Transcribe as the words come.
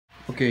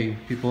Okay,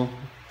 people,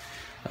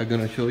 I'm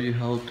gonna show you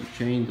how to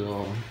change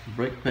the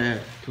brake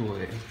pad to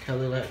a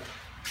Cadillac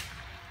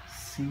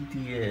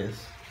CTS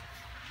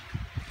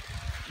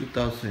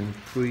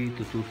 2003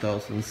 to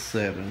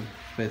 2007.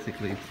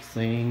 Basically,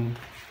 same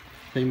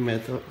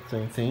method,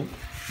 same thing.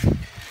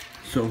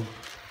 So,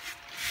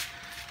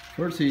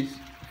 first thing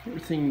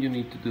you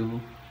need to do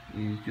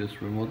is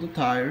just remove the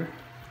tire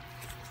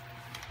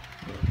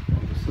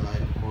on the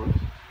side, of course.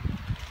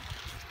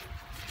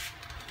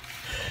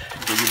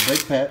 With your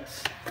brake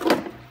pads,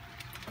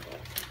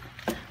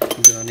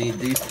 you're gonna need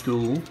this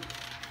tool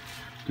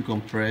to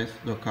compress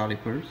the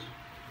calipers.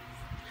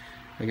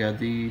 I got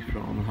these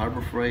from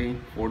Harbor Freight,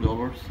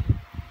 $4.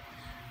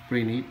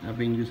 Pretty neat. I've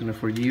been using it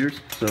for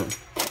years, so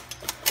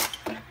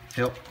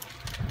help.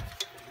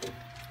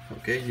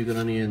 Okay, you're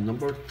gonna need a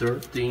number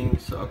 13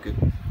 socket.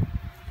 Let's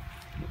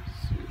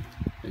see.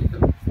 There you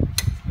go.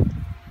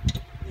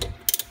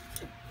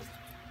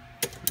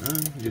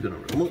 And you're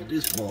gonna remove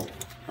this bolt.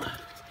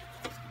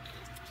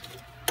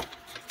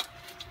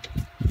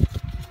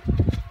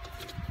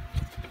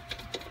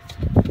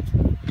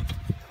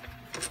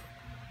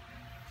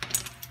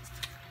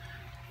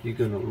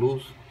 You're gonna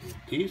lose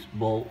this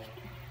bolt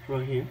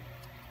right here.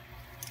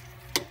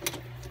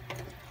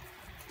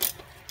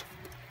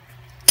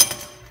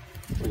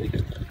 When you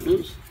get that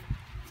loose,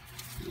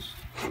 just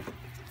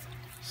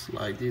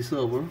slide this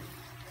over.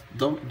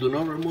 Do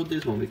not remove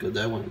this one, because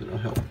that one's gonna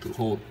help to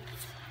hold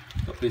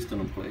the piston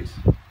in place.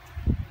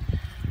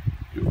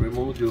 You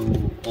remove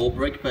your old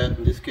brake pad.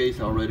 In this case,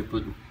 I already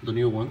put the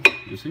new one.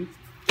 You see?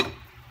 Now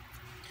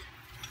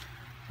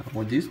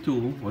with this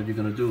tool, what you're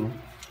gonna do,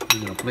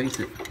 you're gonna place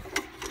it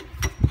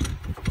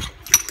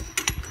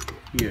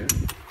here,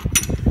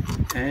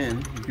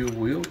 and you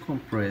will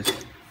compress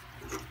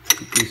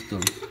the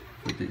pistons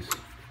with this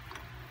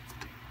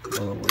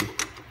all the way.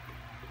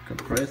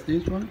 Compress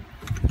this one,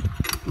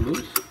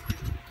 loose,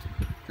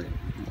 then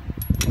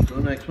go to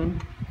the next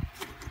one.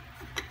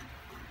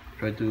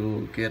 Try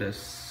to get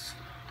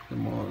the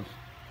most,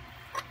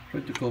 try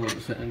to cover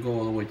the center and go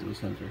all the way to the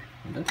center,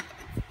 and then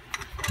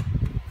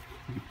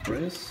you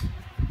press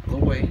all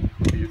the way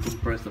so you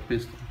compress the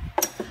piston.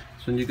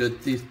 So when you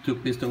get these two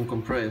pistons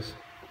compressed,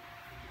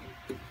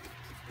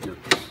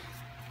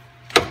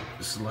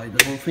 just slide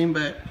the whole thing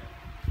back,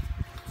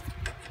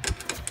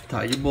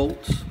 tie your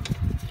bolts,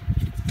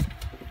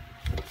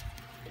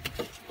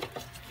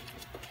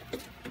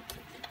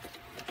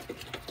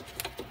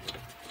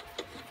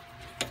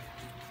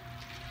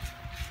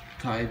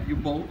 tie your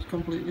bolts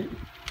completely,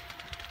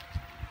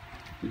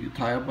 put your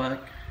tire back,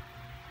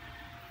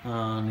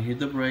 and hit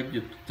the brake.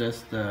 You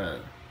test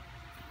the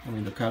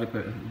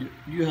caliper.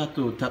 You have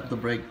to tap the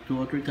brake 2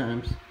 or 3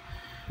 times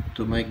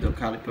to make the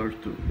calipers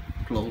to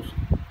close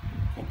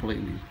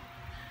completely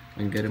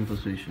and get in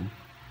position.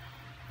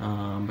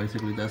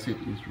 Basically that's it.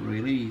 It's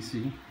really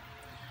easy.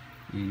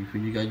 If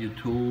you got your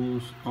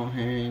tools on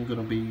hand,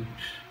 gonna be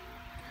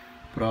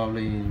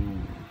probably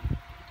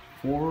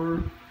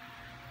 4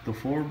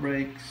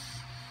 brakes.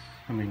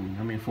 I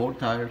mean 4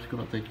 tires,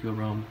 gonna take you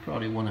around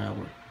probably 1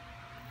 hour.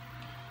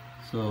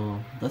 So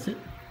that's it.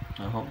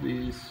 I hope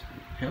this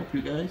helped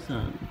you guys,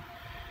 and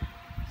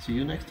see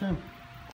you next time.